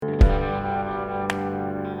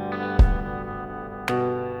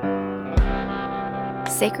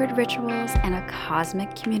sacred rituals, and a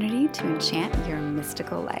cosmic community to enchant your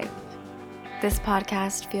mystical life. This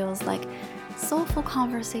podcast feels like soulful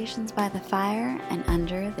conversations by the fire and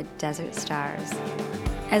under the desert stars,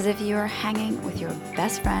 as if you are hanging with your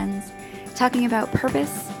best friends, talking about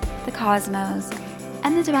purpose, the cosmos,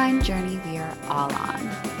 and the divine journey we are all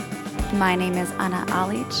on. My name is Anna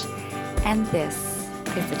Alich, and this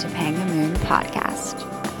is the Topanga Moon Podcast.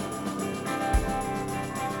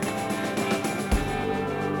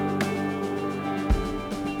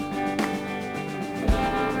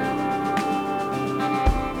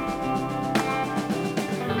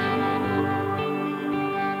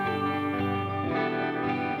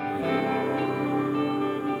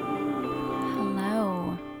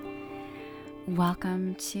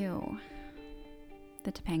 Welcome to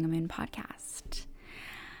the Topanga Moon Podcast.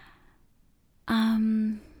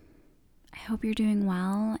 I hope you're doing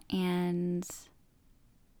well, and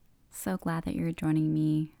so glad that you're joining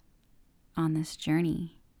me on this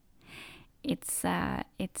journey. It's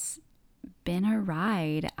been a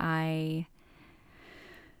ride. I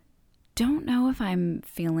don't know if I'm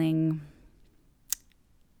feeling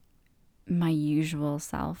my usual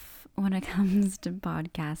self when it comes to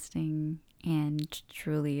podcasting. And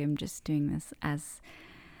truly, I'm just doing this as,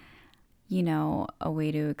 a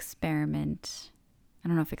way to experiment. I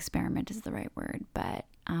don't know if experiment is the right word, but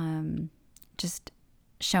just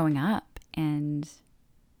showing up and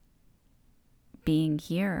being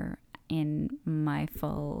here in my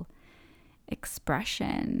full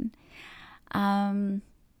expression.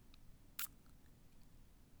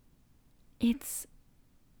 It's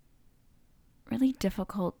really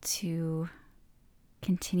difficult to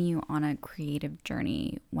continue on a creative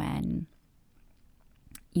journey when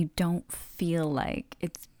you don't feel like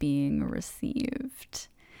it's being received.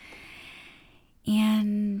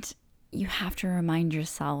 And you have to remind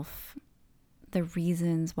yourself the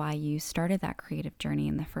reasons why you started that creative journey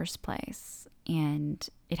in the first place. And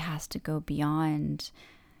it has to go beyond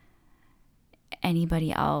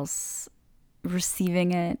anybody else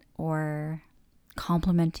receiving it or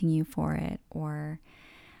complimenting you for it or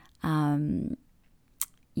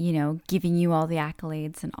giving you all the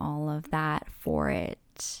accolades and all of that for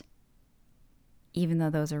it, even though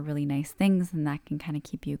those are really nice things and that can kind of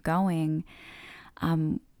keep you going.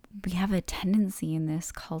 We have a tendency in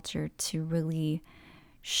this culture to really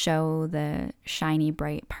show the shiny,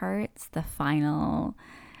 bright parts, the final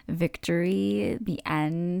victory, the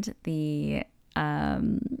end,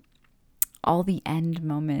 all the end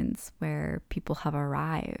moments where people have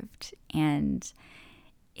arrived. And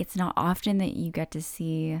it's not often that you get to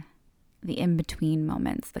see the in-between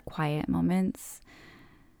moments, the quiet moments,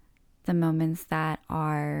 the moments that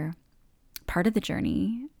are part of the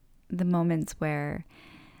journey, the moments where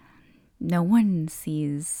no one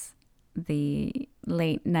sees the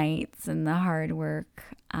late nights and the hard work,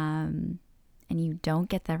 and you don't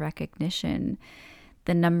get that recognition.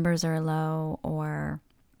 The numbers are low, or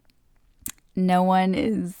no one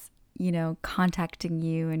is contacting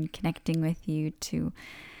you and connecting with you to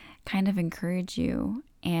kind of encourage you.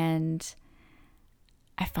 And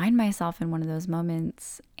I find myself in one of those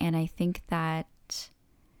moments, and I think that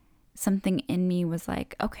something in me was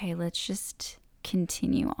like, okay, let's just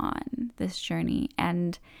continue on this journey.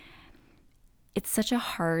 And it's such a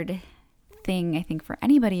hard thing, I think, for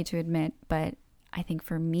anybody to admit, but I think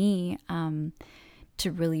for me,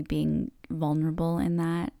 to really being vulnerable in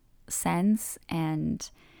that sense and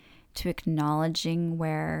to acknowledging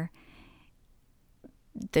where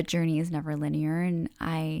the journey is never linear. And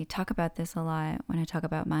I talk about this a lot when I talk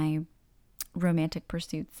about my romantic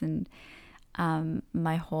pursuits and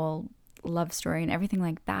my whole love story and everything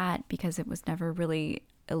like that, because it was never really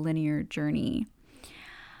a linear journey.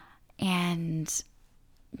 And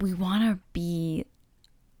we want to be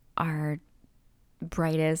our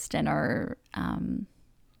brightest and our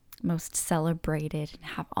most celebrated and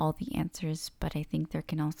have all the answers, but I think there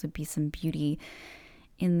can also be some beauty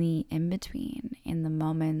in the in-between, in the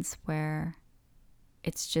moments where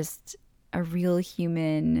it's just a real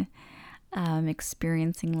human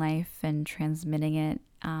experiencing life and transmitting it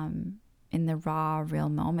in the raw, real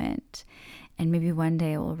moment. And maybe one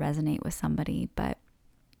day it will resonate with somebody, but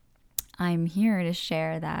I'm here to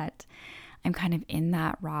share that I'm kind of in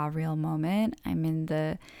that raw, real moment. I'm in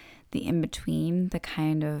the in-between, the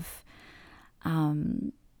kind of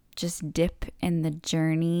just dip in the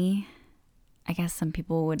journey. I guess some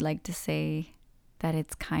people would like to say that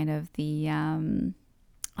it's kind of the,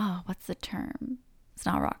 what's the term? It's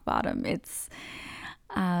not rock bottom. It's,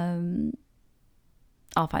 I'll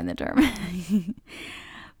find the term.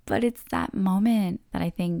 But it's that moment that I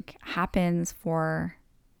think happens for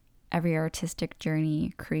every artistic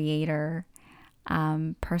journey, creator,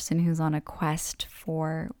 person who's on a quest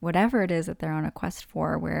for whatever it is that they're on a quest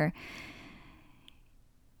for, where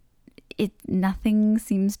nothing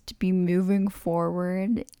seems to be moving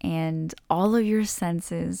forward, and all of your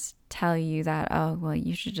senses tell you that, oh, well,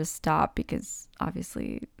 you should just stop because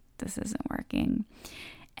obviously this isn't working.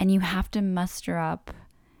 And you have to muster up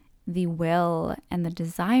the will and the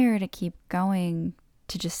desire to keep going,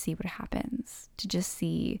 to just see what happens, to just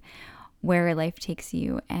see where life takes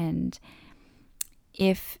you. And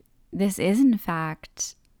if this is in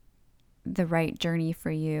fact the right journey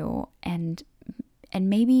for you, and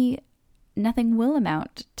maybe nothing will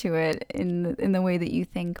amount to it in the way that you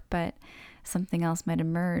think, but something else might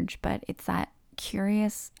emerge. But it's that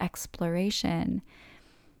curious exploration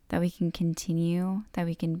that we can continue, that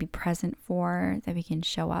we can be present for, that we can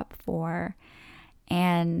show up for.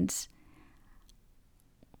 And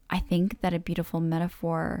I think that a beautiful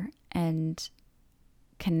metaphor and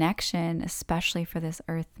connection, especially for this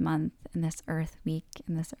Earth month and this Earth week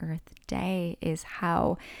and this Earth day, is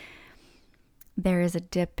how there is a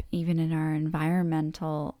dip even in our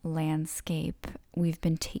environmental landscape. We've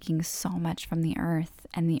been taking so much from the earth,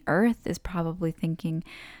 and the earth is probably thinking,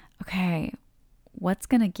 okay, what's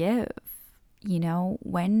going to give?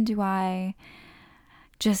 When do I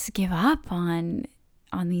just give up on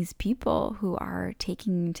these people who are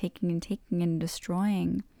taking and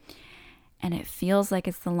destroying? And it feels like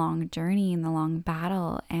it's the long journey and the long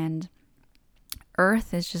battle, and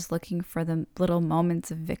Earth is just looking for the little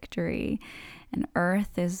moments of victory. And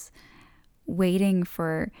Earth is waiting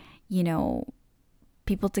for,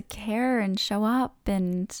 people to care and show up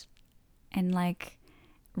and like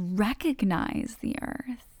recognize the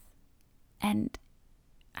Earth. And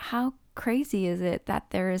how crazy is it that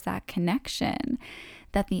there is that connection,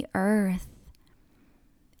 that the Earth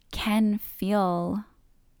can feel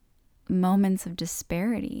moments of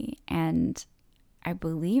disparity. And I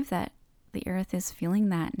believe that the Earth is feeling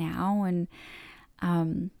that now. And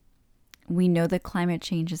we know that climate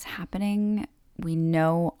change is happening. We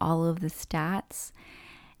know all of the stats.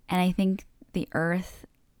 And I think the Earth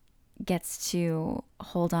gets to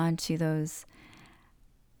hold on to those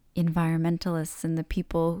environmentalists and the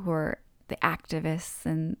people who are the activists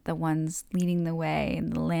and the ones leading the way,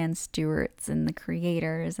 and the land stewards and the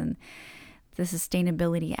creators and the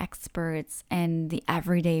sustainability experts and the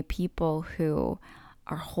everyday people who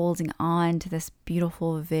are holding on to this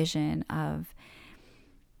beautiful vision of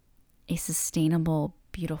a sustainable,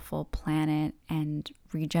 beautiful planet and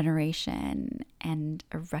regeneration and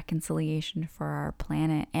a reconciliation for our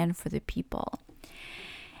planet and for the people.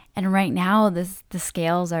 And right now, the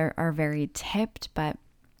scales are very tipped, but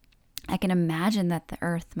I can imagine that the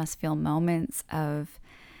Earth must feel moments of,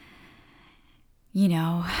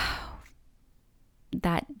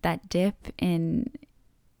 that dip in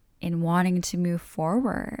wanting to move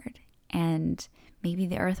forward. And maybe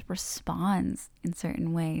the Earth responds in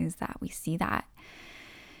certain ways that we see that.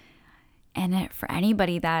 And for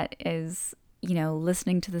anybody that is,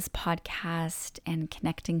 listening to this podcast and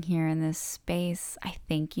connecting here in this space, I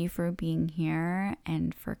thank you for being here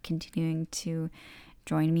and for continuing to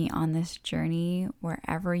join me on this journey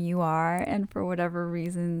wherever you are and for whatever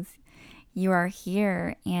reasons you are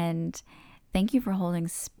here. And thank you for holding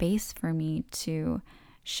space for me to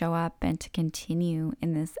show up and to continue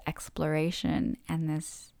in this exploration and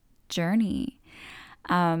this journey.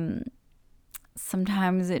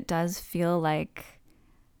 Sometimes it does feel like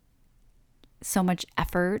so much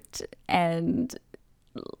effort and,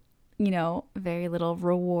 very little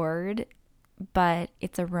reward, but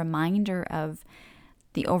it's a reminder of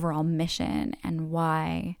the overall mission and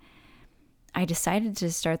why I decided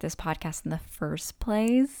to start this podcast in the first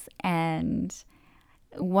place, and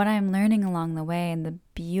what I'm learning along the way and the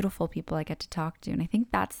beautiful people I get to talk to. And I think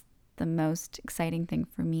that's the most exciting thing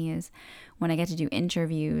for me, is when I get to do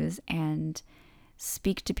interviews and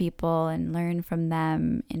speak to people and learn from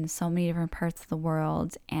them in so many different parts of the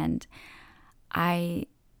world. And I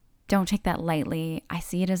don't take that lightly. I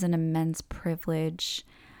see it as an immense privilege.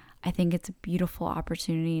 I think it's a beautiful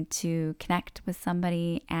opportunity to connect with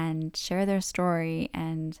somebody and share their story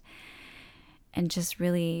and just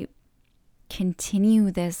really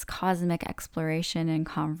continue this cosmic exploration and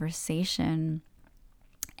conversation.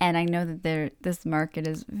 And I know that this market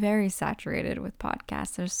is very saturated with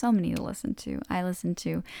podcasts. There's so many to listen to. I listen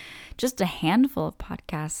to just a handful of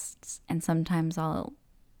podcasts, and sometimes I'll,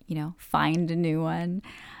 find a new one.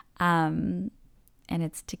 And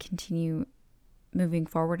it's to continue moving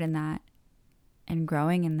forward in that and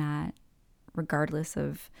growing in that, regardless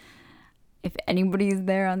of if anybody's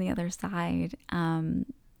there on the other side.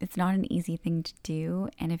 it's not an easy thing to do.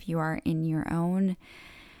 And if you are in your own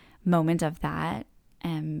moment of that,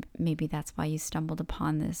 and maybe that's why you stumbled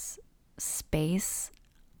upon this space,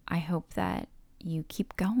 I hope that you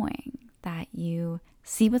keep going, that you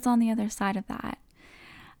see what's on the other side of that.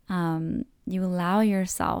 You allow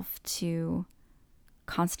yourself to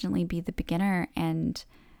constantly be the beginner and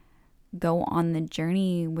go on the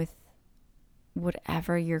journey with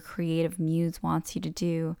whatever your creative muse wants you to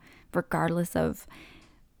do, regardless of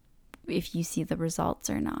if you see the results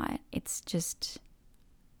or not. It's just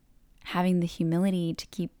having the humility to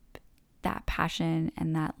keep that passion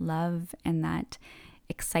and that love and that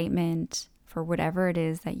excitement for whatever it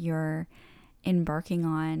is that you're embarking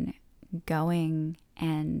on going.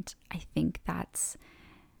 And I think that's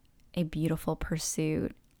a beautiful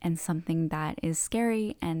pursuit and something that is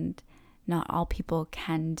scary and not all people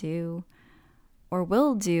can do or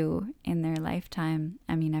will do in their lifetime.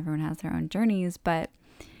 I mean, everyone has their own journeys, but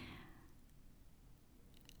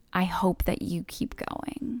I hope that you keep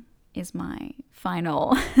going is my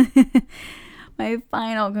final my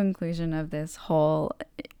final conclusion of this whole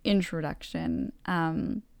introduction.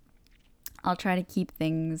 I'll try to keep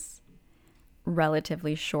things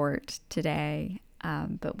relatively short today,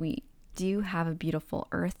 but we do have a beautiful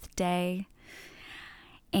Earth Day,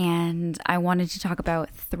 and I wanted to talk about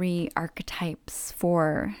 3 archetypes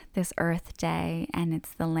for this Earth Day, and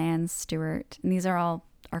it's the Land Steward, and these are all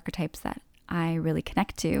archetypes that I really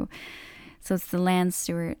connect to. So it's the Land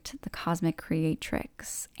Steward, the Cosmic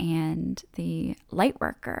Creatrix, and the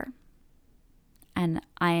Lightworker. And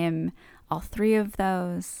I am all 3 of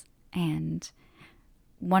those, and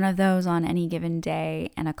one of those on any given day,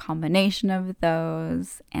 and a combination of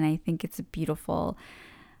those. And I think it's a beautiful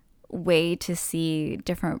way to see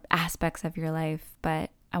different aspects of your life. But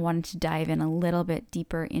I wanted to dive in a little bit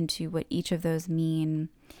deeper into what each of those mean.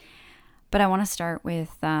 But I want to start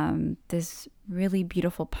with this really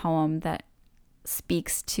beautiful poem that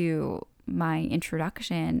speaks to my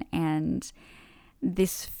introduction and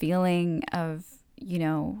this feeling of,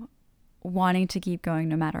 wanting to keep going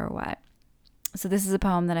no matter what. So this is a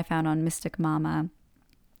poem that I found on Mystic Mama,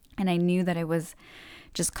 and I knew that it was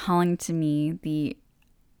just calling to me.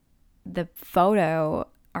 The photo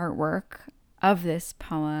artwork of this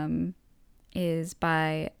poem is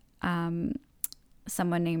by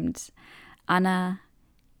someone named Ana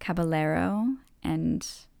Caballero, and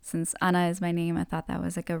since Ana is my name, I thought that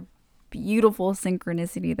was like a beautiful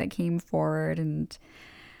synchronicity that came forward, and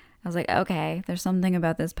I was like, okay, there's something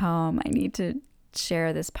about this poem. I need to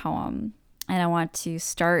share this poem, and I want to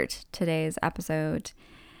start today's episode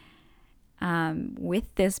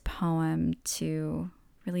with this poem to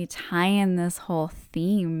really tie in this whole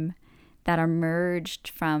theme that emerged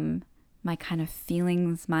from my kind of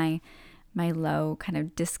feelings, my low kind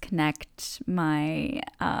of disconnect, my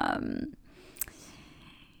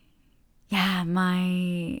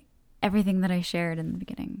everything that I shared in the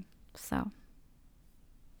beginning. So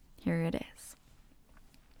here it is.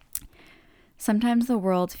 Sometimes the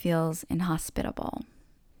world feels inhospitable.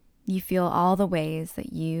 You feel all the ways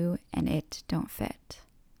that you and it don't fit.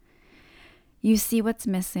 You see what's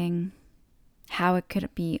missing, how it could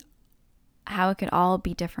all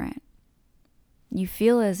be different. You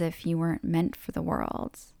feel as if you weren't meant for the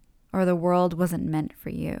world, or the world wasn't meant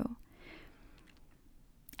for you.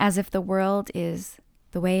 As if the world is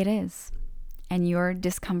the way it is, and your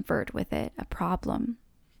discomfort with it a problem.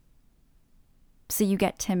 So you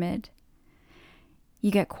get timid.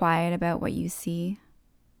 You get quiet about what you see.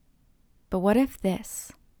 But what if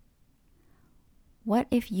this? What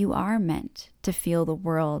if you are meant to feel the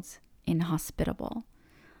world inhospitable,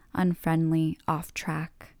 unfriendly, off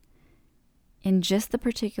track, in just the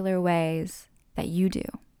particular ways that you do?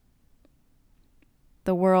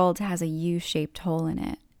 The world has a U-shaped hole in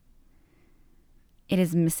it. It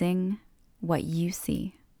is missing what you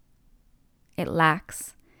see. It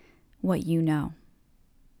lacks what you know.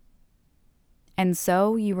 And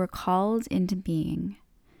so you were called into being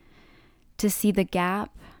to see the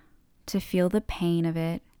gap, to feel the pain of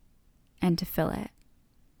it, and to fill it.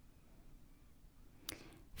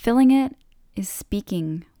 Filling it is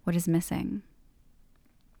speaking what is missing.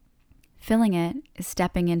 Filling it is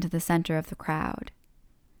stepping into the center of the crowd,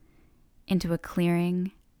 into a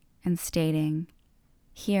clearing and stating,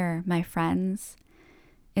 here, my friends,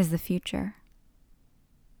 is the future.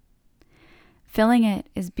 Filling it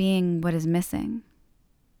is being what is missing,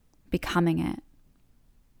 becoming it.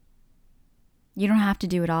 You don't have to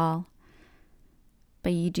do it all,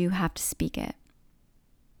 but you do have to speak it.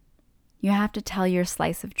 You have to tell your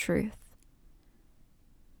slice of truth.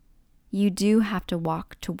 You do have to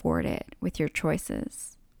walk toward it with your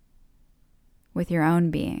choices. with your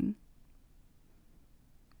own being.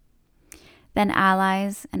 Then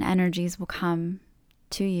allies and energies will come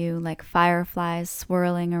to you like fireflies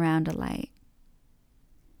swirling around a light.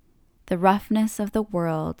 The roughness of the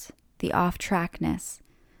world, the off-trackness,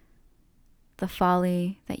 the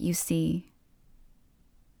folly that you see,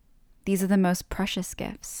 these are the most precious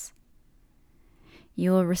gifts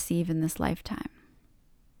you will receive in this lifetime.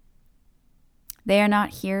 They are not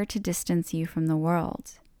here to distance you from the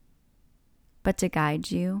world, but to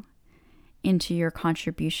guide you into your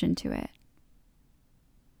contribution to it.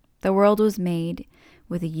 The world was made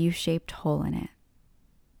with a U-shaped hole in it.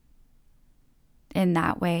 In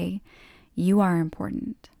that way, you are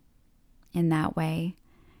important. In that way,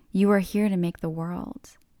 you are here to make the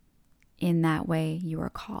world. In that way, you are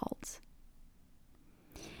called.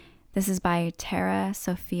 This is by Tara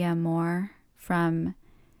Sophia Moore from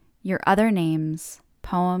Your Other Names,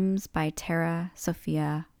 Poems by Tara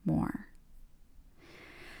Sophia Moore.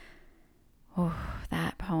 Oh,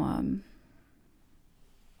 that poem.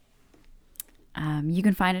 You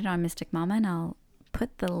can find it on Mystic Mama, and I'll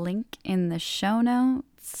put the link in the show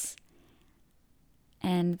notes.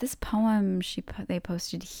 And this poem they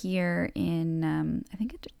posted here in I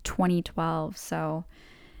think it's 2012, so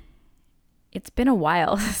it's been a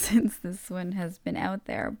while since this one has been out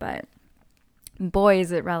there, but boy,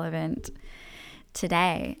 is it relevant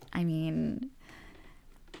today. I mean,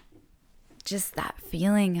 just that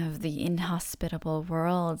feeling of the inhospitable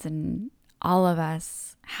world and all of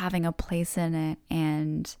us having a place in it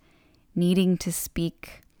and needing to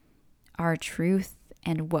speak our truth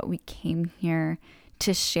and what we came here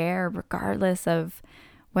to share, regardless of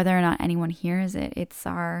whether or not anyone hears it. It's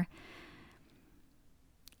our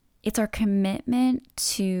commitment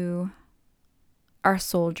to our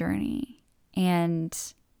soul journey. And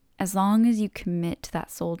as long as you commit to that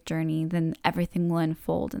soul journey, then everything will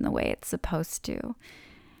unfold in the way it's supposed to.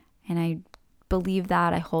 And I believe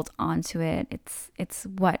that. I hold on to it. It's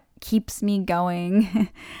what keeps me going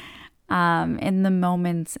in the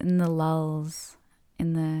moments, in the lulls,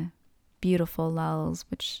 in the beautiful lulls,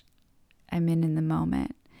 which I'm in the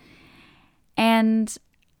moment. And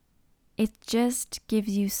it just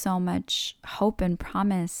gives you so much hope and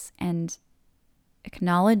promise and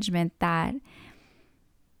acknowledgement that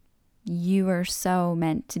you are so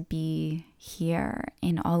meant to be here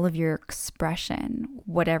in all of your expression,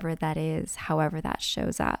 whatever that is, however that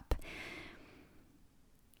shows up.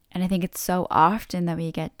 And I think it's so often that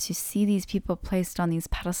we get to see these people placed on these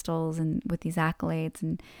pedestals and with these accolades,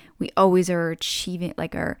 and we always are achieving,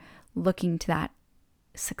 like are looking to that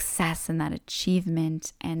success and that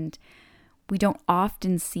achievement, and we don't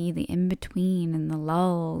often see the in-between and the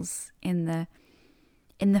lulls in the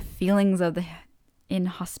feelings of the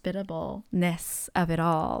inhospitableness of it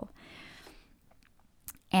all.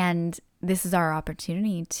 And this is our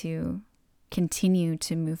opportunity to continue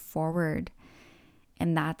to move forward.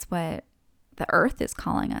 And that's what the earth is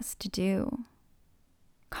calling us to do,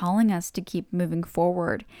 calling us to keep moving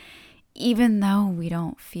forward, even though we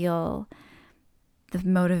don't feel the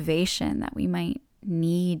motivation that we might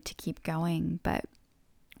need to keep going. But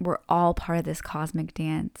we're all part of this cosmic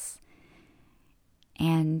dance.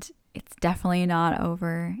 And it's definitely not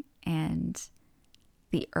over, and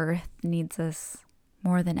the earth needs us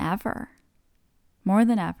more than ever.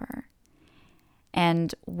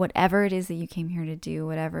 And whatever it is that you came here to do,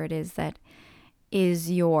 whatever it is that is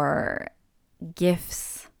your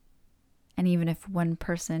gifts, and even if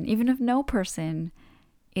no person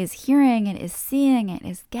is hearing it, is seeing it,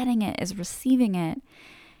 is getting it, is receiving it,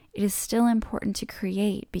 it is still important to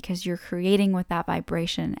create, because you're creating with that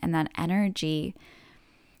vibration, and that energy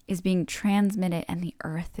is being transmitted, and the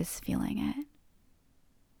earth is feeling it.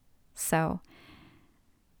 So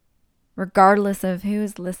regardless of who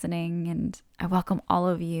is listening, and I welcome all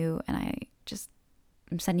of you, and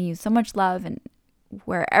I'm sending you so much love, and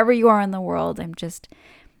wherever you are in the world, I'm just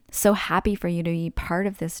so happy for you to be part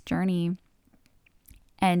of this journey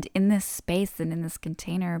and in this space and in this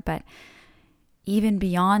container. But even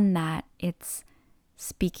beyond that, it's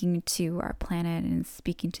speaking to our planet and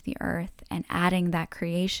speaking to the earth and adding that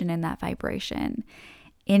creation and that vibration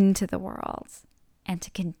into the world, and to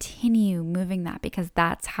continue moving that, because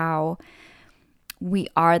that's how we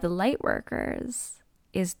are the light workers,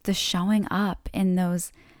 is the showing up in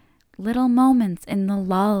those little moments, in the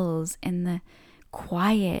lulls, in the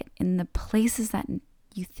quiet, in the places that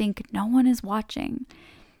you think no one is watching.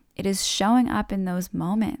 It is showing up in those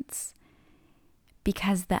moments,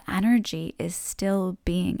 because the energy is still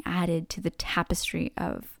being added to the tapestry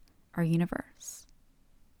of our universe.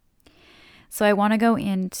 So I want to go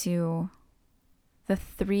into the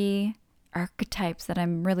 3 archetypes that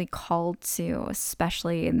I'm really called to,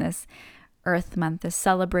 especially in this Earth Month, this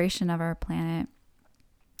celebration of our planet,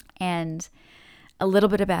 and a little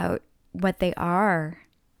bit about what they are.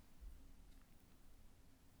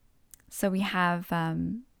 So we have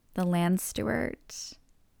the land steward,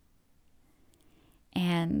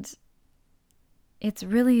 and it's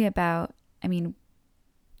really about,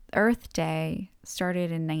 Earth Day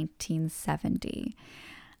started in 1970.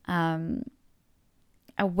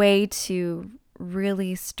 A way to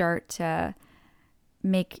really start to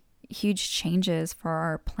make huge changes for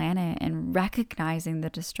our planet and recognizing the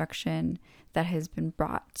destruction that has been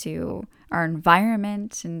brought to our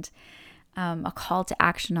environment, and a call to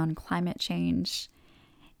action on climate change,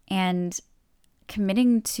 and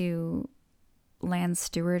committing to land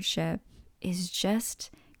stewardship is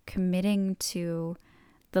just committing to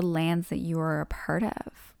the lands that you are a part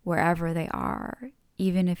of, wherever they are,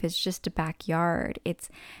 even if it's just a backyard. It's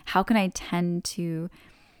how can I tend to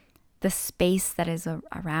the space that is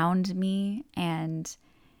around me, and,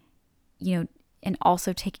 and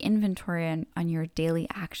also take inventory on your daily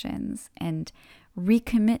actions and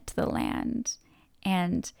recommit to the land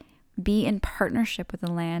and be in partnership with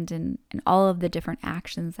the land and all of the different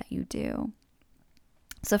actions that you do.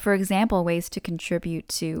 So, for example, ways to contribute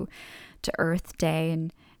to Earth Day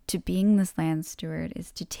and to being this land steward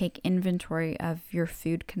is to take inventory of your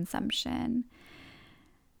food consumption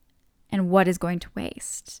and what is going to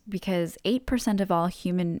waste, because 8% of all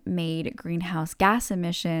human-made greenhouse gas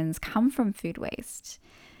emissions come from food waste.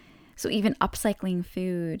 So even upcycling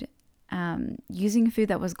food, using food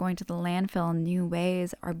that was going to the landfill in new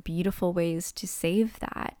ways are beautiful ways to save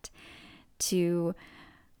that, to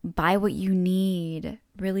buy what you need,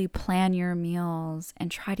 really plan your meals,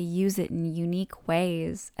 and try to use it in unique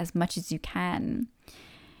ways as much as you can.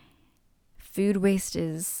 Food waste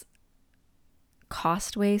is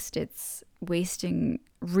cost waste. It's wasting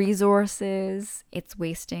resources. It's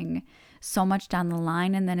wasting so much down the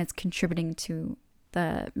line, and then it's contributing to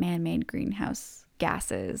the man-made greenhouse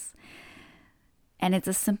gases. And it's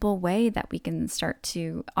a simple way that we can start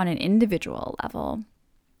to, on an individual level,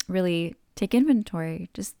 really take inventory.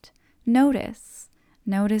 Just notice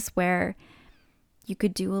where you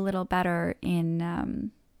could do a little better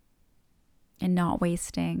in not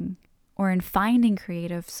wasting, or in finding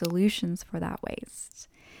creative solutions for that waste.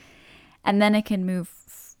 And then it can move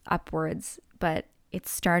upwards, but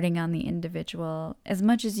it's starting on the individual as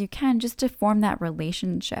much as you can, just to form that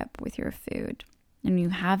relationship with your food. And you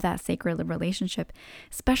have that sacred relationship,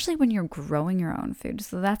 especially when you're growing your own food.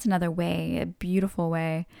 So that's another way, a beautiful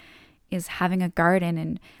way, is having a garden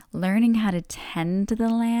and learning how to tend to the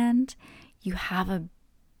land. You have a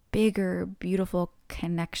bigger, beautiful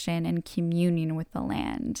connection and communion with the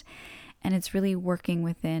land. And it's really working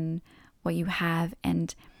within what you have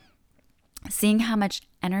and seeing how much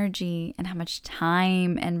energy and how much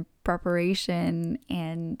time and preparation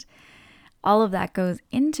and all of that goes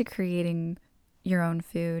into creating your own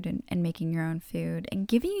food and making your own food, and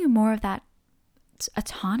giving you more of that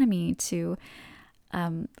autonomy to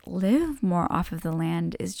live more off of the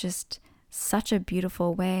land is just such a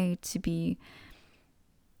beautiful way to be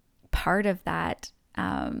part of that,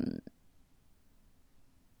 part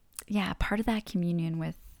of that communion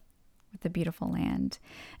with the beautiful land.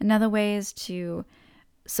 Another way is to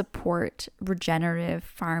support regenerative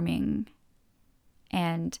farming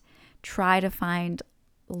and try to find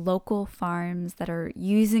local farms that are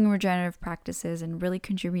using regenerative practices and really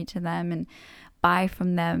contribute to them and buy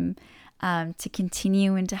from them, to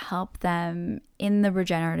continue and to help them in the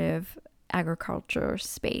regenerative agriculture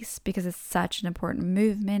space, because it's such an important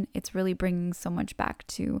movement. It's really bringing so much back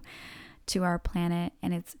to our planet,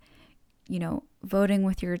 and it's, voting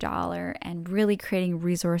with your dollar and really creating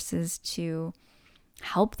resources to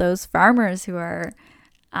help those farmers who are,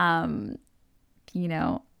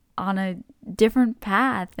 on a different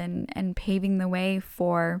path and paving the way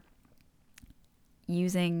for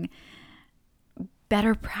using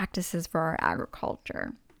better practices for our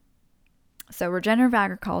agriculture. So regenerative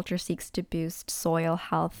agriculture seeks to boost soil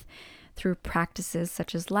health through practices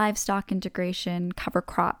such as livestock integration, cover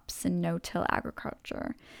crops, and no-till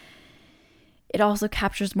agriculture. It also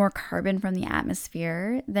captures more carbon from the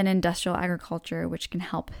atmosphere than industrial agriculture, which can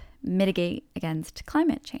help mitigate against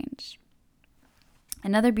climate change.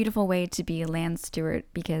 Another beautiful way to be a land steward,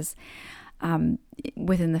 because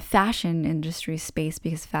within the fashion industry space,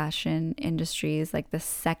 because fashion industry is like the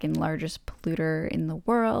second largest polluter in the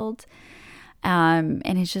world, and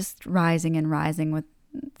it's just rising and rising with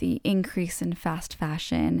the increase in fast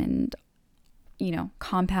fashion and,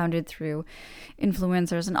 compounded through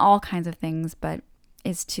influencers and all kinds of things, but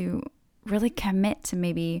is to really commit to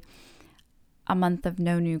maybe a month of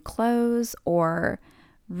no new clothes, or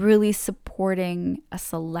really supporting a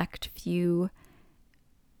select few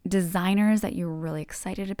designers that you're really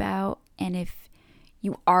excited about. And if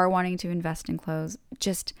you are wanting to invest in clothes,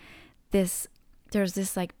 just there's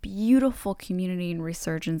this like beautiful community and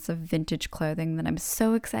resurgence of vintage clothing that I'm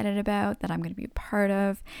so excited about, that I'm going to be a part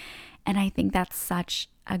of. And I think that's such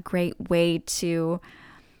a great way to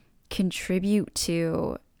contribute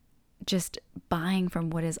to just buying from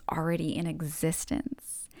what is already in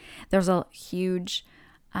existence. There's a huge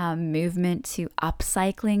movement to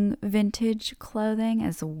upcycling vintage clothing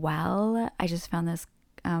as well. I just found this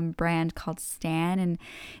brand called Stan, and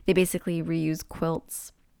they basically reuse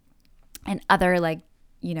quilts and other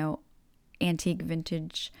antique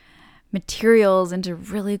vintage materials into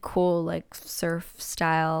really cool surf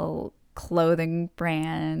style clothing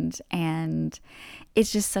brand. And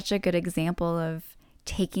it's just such a good example of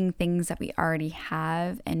taking things that we already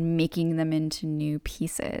have and making them into new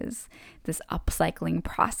pieces, this upcycling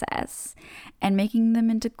process, and making them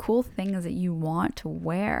into cool things that you want to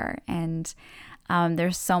wear. And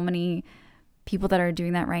there's so many people that are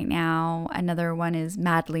doing that right now. Another one is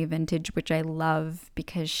Madly Vintage, which I love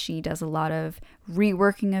because she does a lot of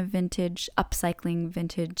reworking of vintage, upcycling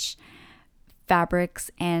vintage fabrics,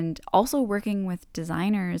 and also working with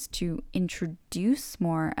designers to introduce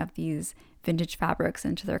more of these vintage fabrics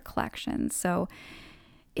into their collections. So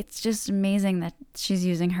it's just amazing that she's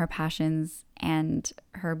using her passions and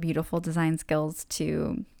her beautiful design skills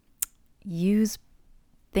to use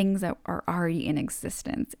things that are already in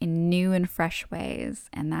existence in new and fresh ways.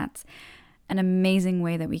 And that's an amazing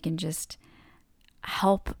way that we can just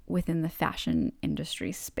help within the fashion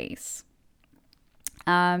industry space.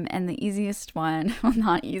 And the easiest one, well,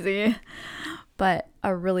 not easy, but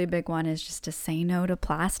a really big one, is just to say no to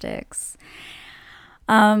plastics.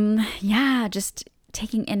 Just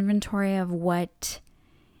taking inventory of what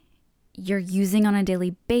you're using on a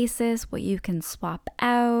daily basis, what you can swap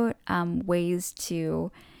out, ways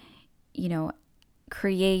to,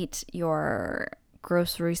 create your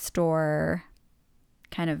grocery store,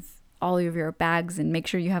 kind of all of your bags, and make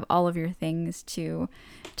sure you have all of your things to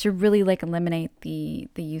really eliminate the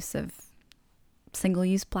use of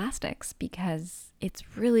single-use plastics, because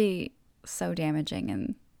it's really so damaging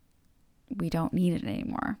and we don't need it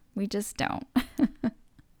anymore. We just don't.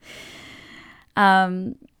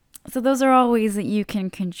 So those are all ways that you can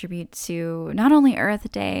contribute to not only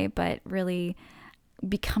Earth Day, but really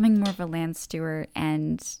becoming more of a land steward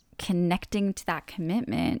and connecting to that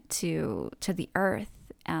commitment to the earth.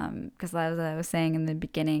 Because as I was saying in the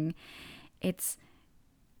beginning,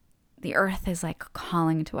 the earth is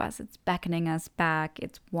calling to us. It's beckoning us back.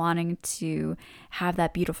 It's wanting to have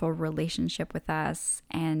that beautiful relationship with us.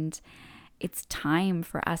 And it's time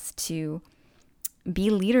for us to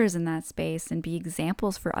be leaders in that space and be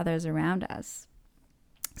examples for others around us.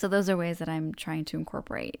 So those are ways that I'm trying to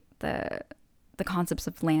incorporate the concepts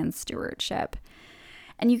of land stewardship.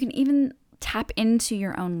 And you can even tap into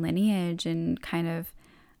your own lineage and kind of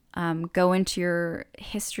go into your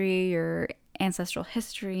history, your ancestral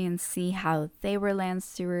history, and see how they were land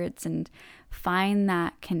stewards and find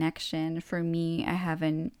that connection. For me, I have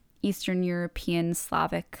an Eastern European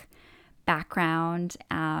Slavic background,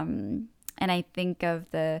 and I think of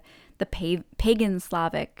the pagan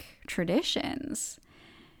Slavic traditions.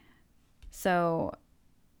 So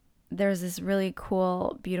there's this really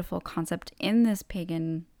cool, beautiful concept in this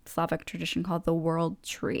pagan Slavic tradition called the world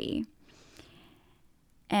tree.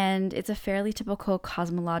 And it's a fairly typical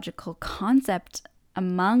cosmological concept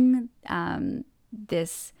among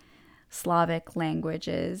this Slavic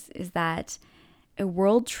languages, is that a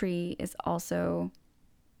world tree is also,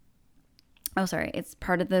 it's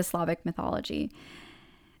part of the Slavic mythology.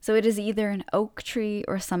 So it is either an oak tree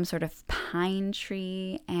or some sort of pine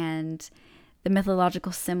tree, and the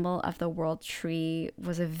mythological symbol of the world tree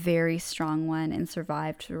was a very strong one and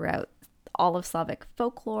survived throughout all of Slavic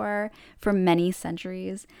folklore for many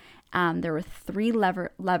centuries. There were 3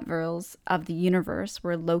 levels of the universe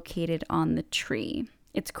were located on the tree.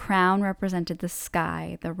 Its crown represented the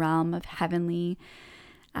sky, the realm of heavenly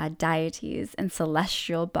deities and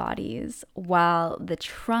celestial bodies, while the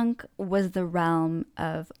trunk was the realm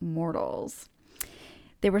of mortals.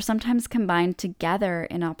 They were sometimes combined together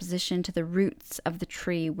in opposition to the roots of the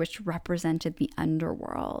tree, which represented the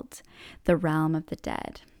underworld, the realm of the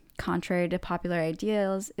dead. Contrary to popular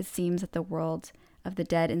ideals, it seems that the world of the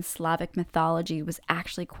dead in Slavic mythology was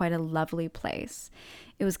actually quite a lovely place.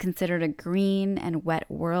 It was considered a green and wet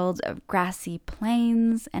world of grassy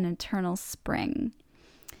plains and eternal spring.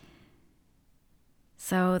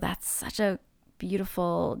 So that's such a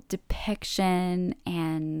beautiful depiction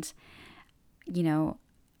and you know,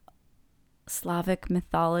 Slavic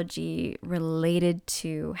mythology related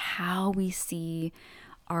to how we see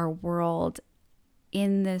our world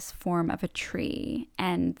in this form of a tree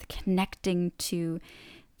and connecting to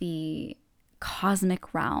the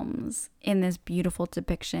cosmic realms in this beautiful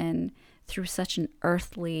depiction through such an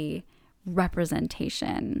earthly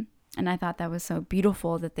representation. And I thought that was so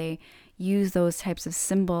beautiful that they used those types of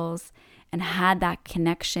symbols and had that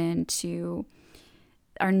connection to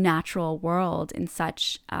our natural world in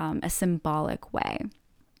such a symbolic way.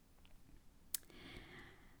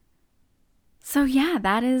 So yeah,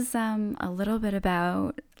 that is a little bit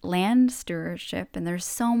about land stewardship, and there's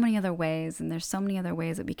so many other ways,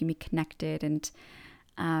 that we can be connected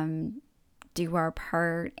and do our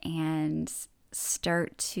part and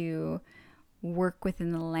start to work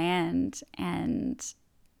within the land and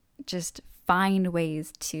just find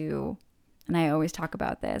ways to, and I always talk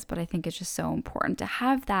about this, but I think it's just so important to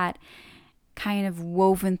have that kind of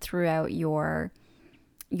woven throughout your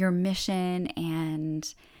mission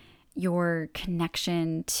and your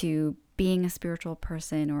connection to being a spiritual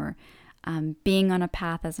person or being on a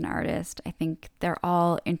path as an artist. I think they're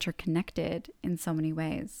all interconnected in so many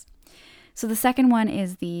ways. So the second one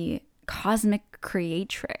is the cosmic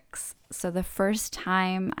creatrix. So the first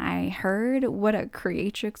time I heard what a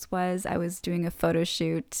creatrix was, I was doing a photo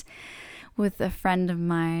shoot with a friend of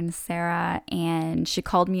mine, Sarah, and she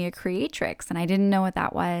called me a creatrix, and I didn't know what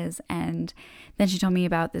that was. And then she told me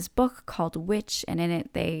about this book called Witch, and in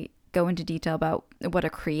it they go into detail about what a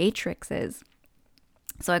creatrix is.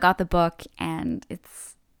 So I got the book, and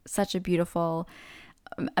it's such a beautiful,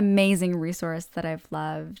 amazing resource that I've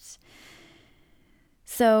loved.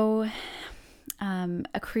 So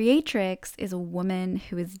a creatrix is a woman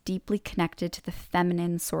who is deeply connected to the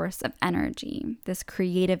feminine source of energy. This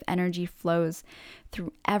creative energy flows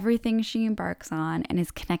through everything she embarks on and is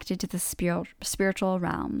connected to the spiritual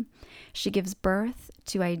realm. She gives birth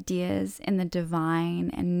to ideas in the divine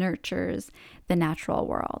and nurtures the natural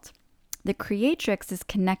world. The creatrix is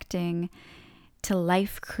connecting to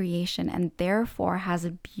life creation and therefore has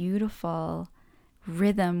a beautiful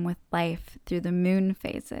rhythm with life through the moon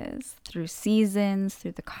phases, through seasons,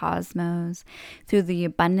 through the cosmos, through the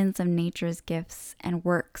abundance of nature's gifts, and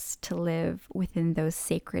works to live within those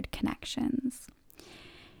sacred connections.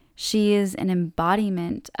 She is an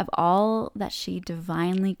embodiment of all that she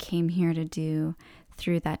divinely came here to do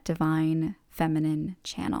through that divine feminine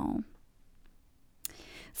channel.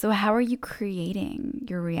 So how are you creating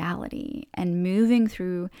your reality and moving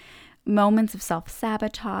through moments of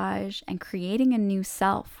self-sabotage and creating a new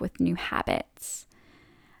self with new habits?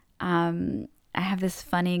 I have this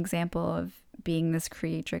funny example of being this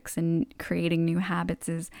creatrix and creating new habits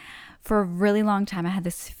is for a really long time I had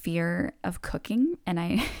this fear of cooking,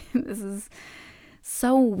 and this is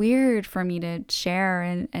so weird for me to share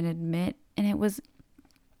and admit, and it was,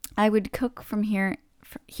 I would cook from here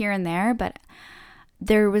and there, but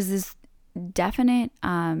there was this definite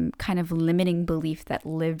kind of limiting belief that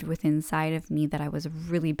lived within inside of me that I was a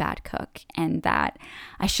really bad cook and that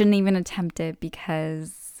I shouldn't even attempt it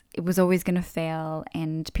because it was always going to fail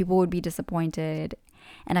and people would be disappointed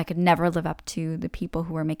and I could never live up to the people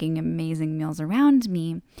who were making amazing meals around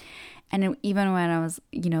me. And even when I was,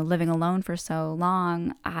 living alone for so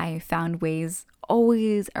long, I found ways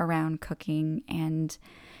always around cooking and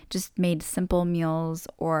just made simple meals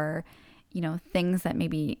or things that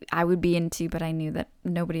maybe I would be into, but I knew that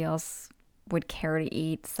nobody else would care to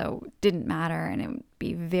eat, so it didn't matter, and it would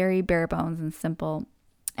be very bare bones and simple.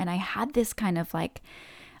 And I had this kind of like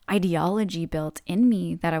ideology built in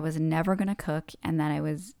me that I was never going to cook and that I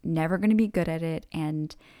was never going to be good at it,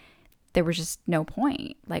 and there was just no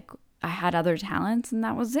point. Like, I had other talents and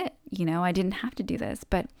that was it. I didn't have to do this.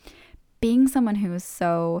 But being someone who is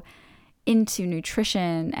so into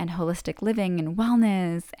nutrition and holistic living and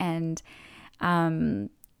wellness and,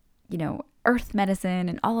 earth medicine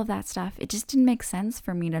and all of that stuff, it just didn't make sense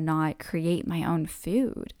for me to not create my own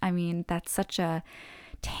food. I mean, that's such a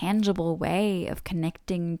tangible way of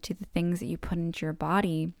connecting to the things that you put into your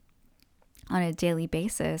body on a daily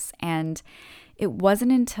basis. And it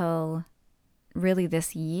wasn't until really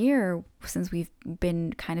this year, since we've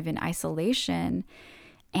been kind of in isolation,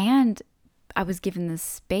 and I was given this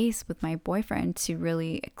space with my boyfriend to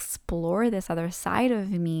really explore this other side of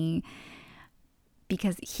me,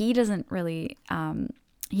 because he doesn't really,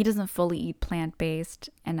 he doesn't fully eat plant-based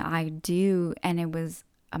and I do. And it was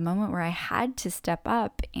a moment where I had to step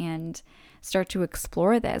up and start to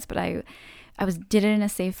explore this, but I did it in a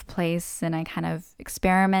safe place and I kind of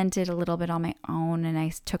experimented a little bit on my own, and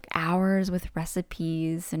I took hours with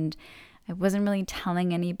recipes and I wasn't really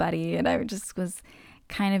telling anybody, and I just was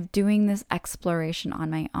kind of doing this exploration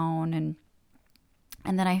on my own.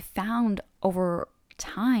 And then I found over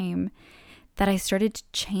time that I started to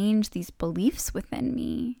change these beliefs within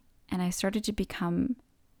me. And I started to become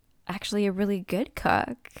actually a really good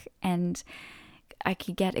cook. And I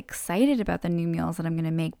could get excited about the new meals that I'm going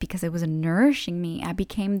to make because it was nourishing me. I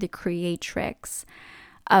became the creatrix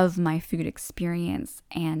of my food experience,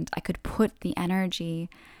 and I could put the energy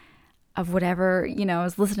of whatever, I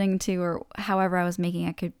was listening to or however I was making,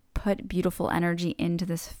 I could put beautiful energy into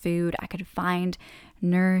this food. I could find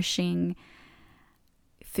nourishing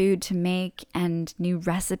food to make and new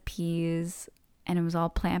recipes, and it was all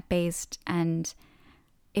plant-based. And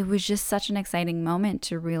it was just such an exciting moment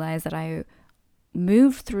to realize that I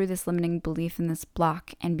moved through this limiting belief in this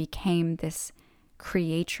block and became this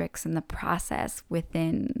creatrix in the process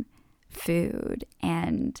within food.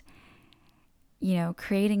 And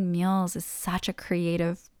creating meals is such a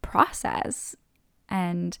creative process,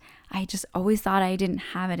 and I just always thought I didn't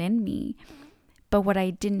have it in me. But what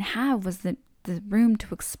I didn't have was the room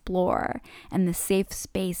to explore and the safe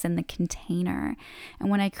space and the container. And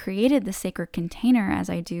when I created the sacred container, as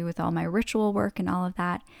I do with all my ritual work and all of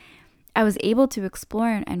that, I was able to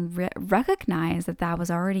explore and recognize that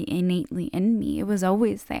was already innately in me. It was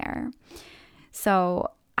always there.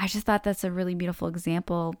 So I just thought that's a really beautiful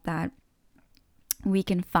example that we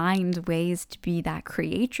can find ways to be that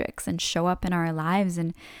creatrix and show up in our lives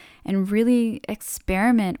and really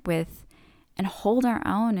experiment with and hold our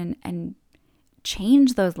own and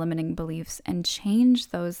change those limiting beliefs and change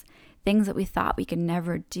those things that we thought we could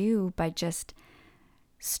never do by just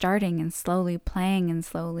starting and slowly playing and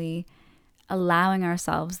slowly allowing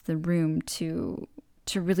ourselves the room to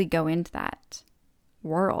really go into that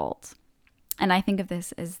world. And I think of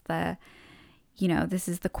this as this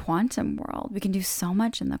is the quantum world. We can do so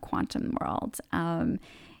much in the quantum world.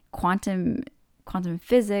 Quantum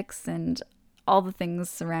physics and all the things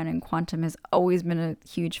surrounding quantum has always been a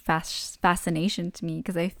huge fascination to me,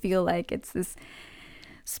 because I feel like it's this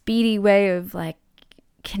speedy way of like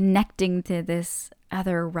connecting to this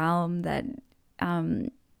other realm that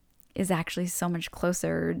is actually so much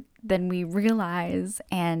closer than we realize,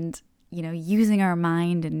 and using our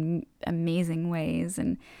mind in amazing ways.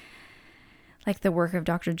 And like the work of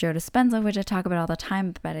Dr. Joe Dispenza, which I talk about all the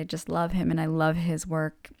time, but I just love him and I love his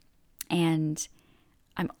work. And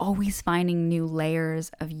I'm always finding new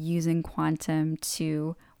layers of using quantum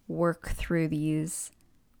to work through these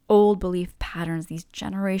old belief patterns, these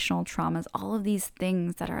generational traumas, all of these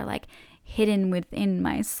things that are like hidden within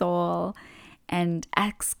my soul, and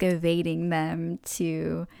excavating them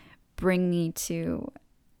to bring me to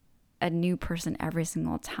a new person every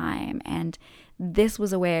single time. And this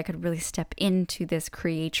was a way I could really step into this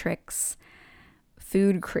creatrix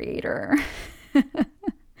food creator.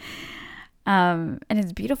 And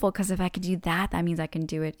it's beautiful because if I could do that, that means I can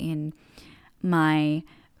do it in my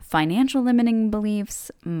financial limiting beliefs,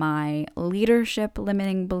 my leadership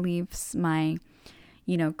limiting beliefs, my,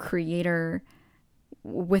 creator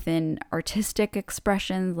within artistic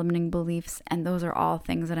expressions, limiting beliefs. And those are all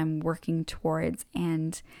things that I'm working towards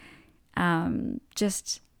and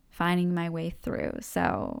just finding my way through.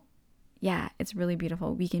 So yeah, it's really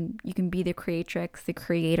beautiful. You can be the creatrix, the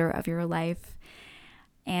creator of your life,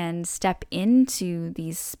 and step into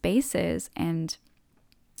these spaces and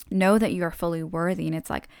know that you are fully worthy. And it's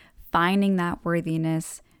like finding that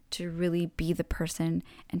worthiness to really be the person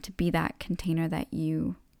and to be that container that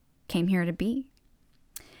you came here to be.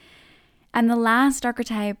 And the last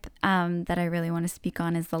archetype that I really want to speak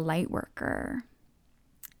on is the light worker.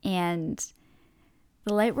 And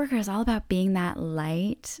the light worker is all about being that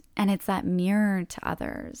light, and it's that mirror to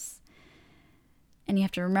others. And you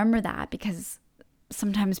have to remember that, because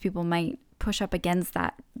sometimes people might push up against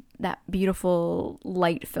that beautiful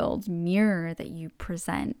light-filled mirror that you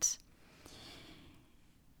present.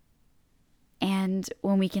 And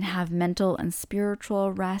when we can have mental and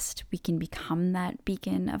spiritual rest, we can become that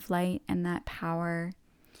beacon of light and that power.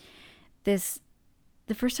 The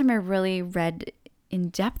first time I really read in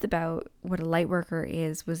depth about what a light worker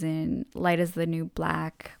is was in Light is the New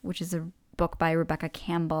Black, which is a book by Rebecca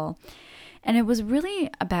Campbell. And it was really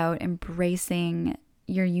about embracing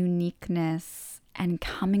your uniqueness and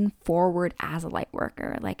coming forward as a light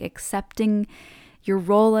worker, like accepting your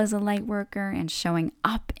role as a light worker and showing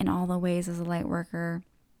up in all the ways as a light worker.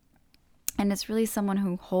 And it's really someone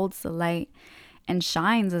who holds the light and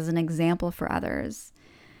shines as an example for others.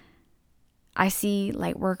 I see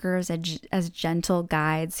light workers as gentle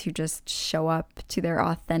guides who just show up to their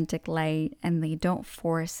authentic light, and they don't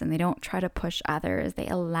force and they don't try to push others. They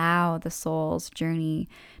allow the soul's journey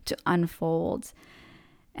to unfold,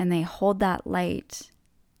 and they hold that light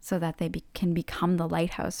so that they can become the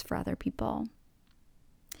lighthouse for other people.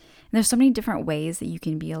 And there's so many different ways that you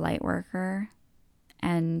can be a light worker.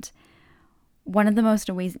 And one of the most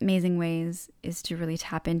amazing ways is to really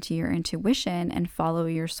tap into your intuition and follow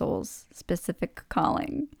your soul's specific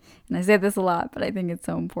calling. And I say this a lot, but I think it's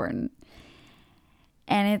so important.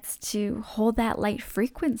 And it's to hold that light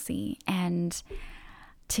frequency and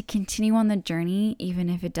to continue on the journey, even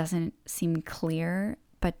if it doesn't seem clear,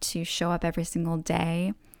 but to show up every single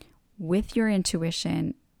day with your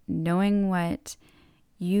intuition, knowing what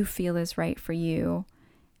you feel is right for you,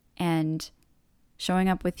 and showing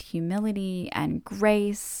up with humility and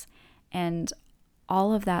grace and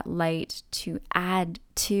all of that light to add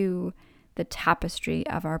to the tapestry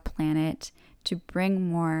of our planet, to bring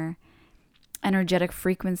more energetic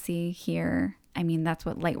frequency here. I mean, that's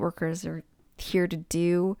what light workers are here to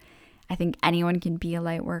do. I think anyone can be a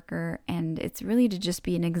light worker, and it's really to just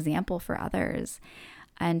be an example for others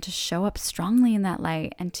and to show up strongly in that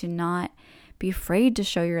light, and to not be afraid to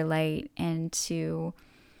show your light, and to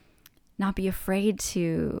not be afraid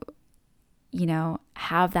to,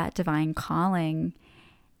 have that divine calling,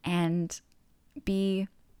 and be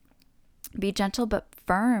gentle but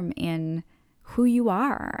firm in who you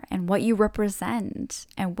are and what you represent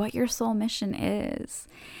and what your soul mission is.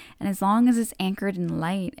 And as long as it's anchored in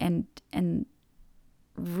light and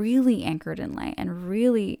really anchored in light and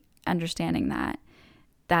really understanding that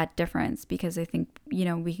difference, because I think,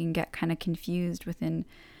 we can get kind of confused within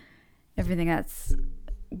everything that's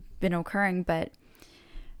been occurring, but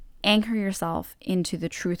anchor yourself into the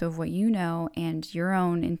truth of what you know and your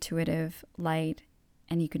own intuitive light.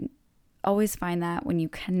 And you can always find that when you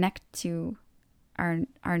connect to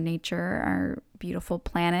our nature, our beautiful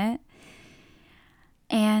planet,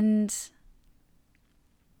 and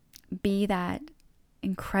be that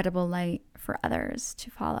incredible light for others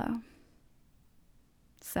to follow.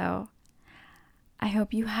 So I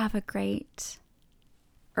hope you have a great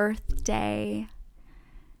Earth Day,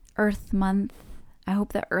 Earth Month. I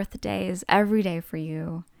hope that Earth Day is every day for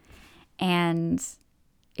you. And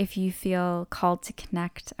if you feel called to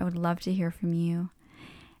connect, I would love to hear from you.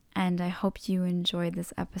 And I hope you enjoyed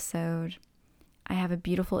this episode. I have a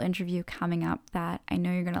beautiful interview coming up that I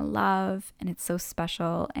know you're going to love, and it's so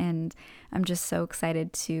special. And I'm just so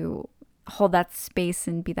excited to hold that space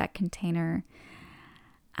and be that container.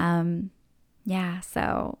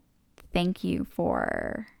 So thank you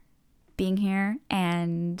for being here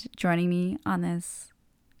and joining me on this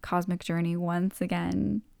cosmic journey once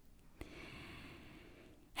again.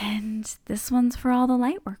 And this one's for all the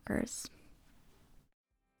light workers.